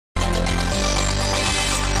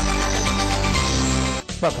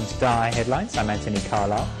Welcome to Dai Headlines. I'm Anthony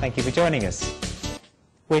Carlisle. Thank you for joining us.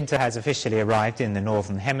 Winter has officially arrived in the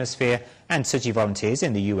Northern Hemisphere, and Tzu Chi volunteers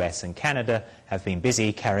in the US and Canada have been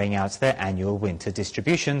busy carrying out their annual winter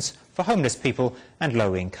distributions for homeless people and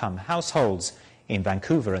low-income households. In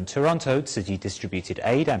Vancouver and Toronto, Tzu Chi distributed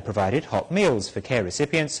aid and provided hot meals for care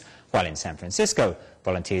recipients, while in San Francisco,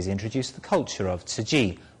 volunteers introduced the culture of Tzu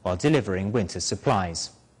Chi while delivering winter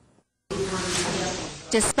supplies.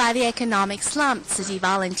 Despite the economic slump, Tzu Chi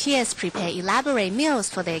volunteers prepare elaborate meals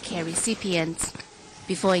for their care recipients.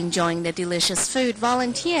 Before enjoying the delicious food,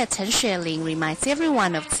 volunteer Chen Xueling reminds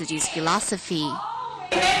everyone of Tzu Chi's philosophy.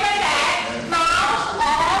 Remember that mouth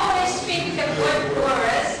always speak the good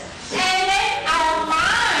words, and then our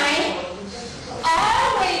mind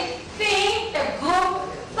always think the good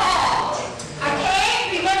thought.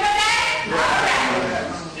 Okay? Remember that?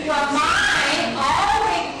 Alright. Your mind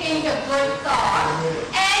always think the good thought,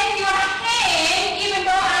 and your hand, even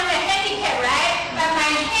though I'm a handicap, right? But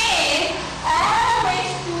my hand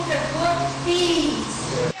always do the good deeds.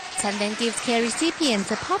 Chen then gives care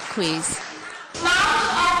recipients a pop quiz.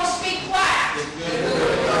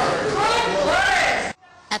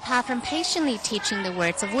 Apart from patiently teaching the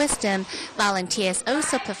words of wisdom, volunteers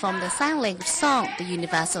also perform the sign language song, the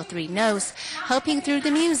Universal Three Notes, hoping through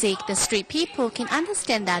the music the street people can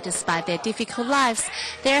understand that despite their difficult lives,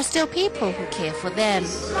 there are still people who care for them.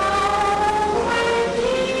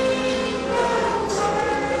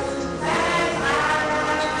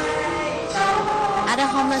 At a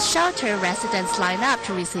homeless shelter, residents line up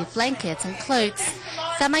to receive blankets and clothes.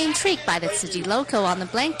 Some are intrigued by the Tzu Chi logo on the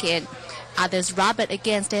blanket. Others rub it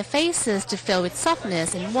against their faces to feel its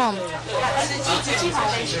softness and warmth.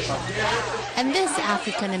 And this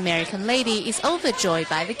African-American lady is overjoyed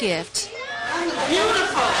by the gift.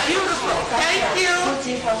 Beautiful, beautiful. Thank you.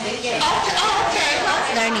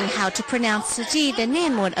 Okay. Learning how to pronounce Tzu Chi, the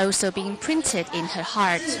name would also be imprinted in her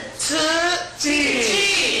heart. Tzu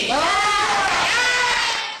Chi.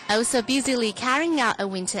 Also busily carrying out a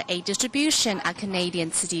winter aid distribution are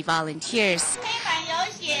Canadian Tzu Chi volunteers.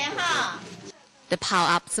 The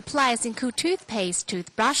power-up supplies include toothpaste,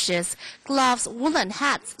 toothbrushes, gloves, woolen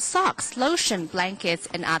hats, socks, lotion, blankets,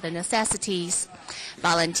 and other necessities.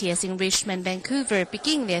 Volunteers in Richmond, Vancouver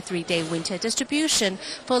begin their 3-day winter distribution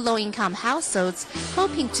for low-income households,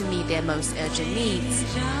 hoping to meet their most urgent needs.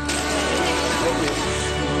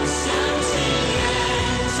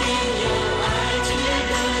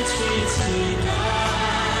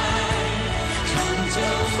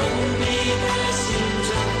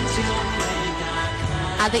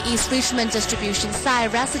 At the East Richmond distribution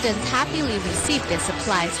site, residents happily received their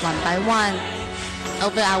supplies one by one.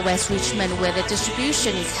 Over at West Richmond, where the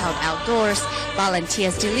distribution is held outdoors,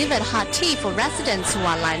 volunteers delivered hot tea for residents who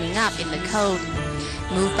are lining up in the cold.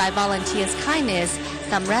 Moved by volunteers' kindness,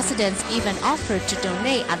 some residents even offered to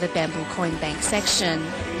donate at the bamboo coin bank section.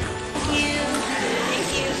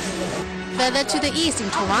 Further to the east in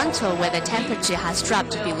Toronto, where the temperature has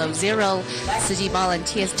dropped to below zero, Tzu Chi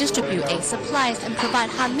volunteers distribute aid supplies and provide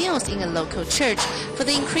hot meals in a local church for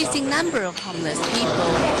the increasing number of homeless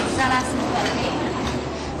people.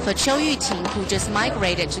 For Qiu Yuting, who just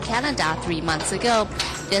migrated to Canada 3 months ago,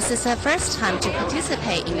 this is her first time to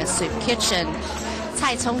participate in a soup kitchen.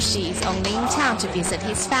 Cai Congxi is only in town to visit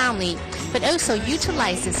his family, but also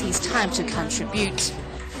utilizes his time to contribute.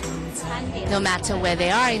 No matter where they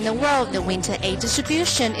are in the world, the winter aid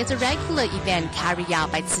distribution is a regular event carried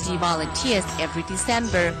out by Tzu Chi volunteers every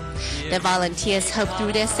December. The volunteers hope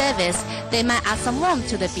through their service they might add some warmth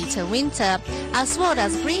to the bitter winter, as well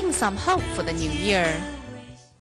as bring some hope for the new year.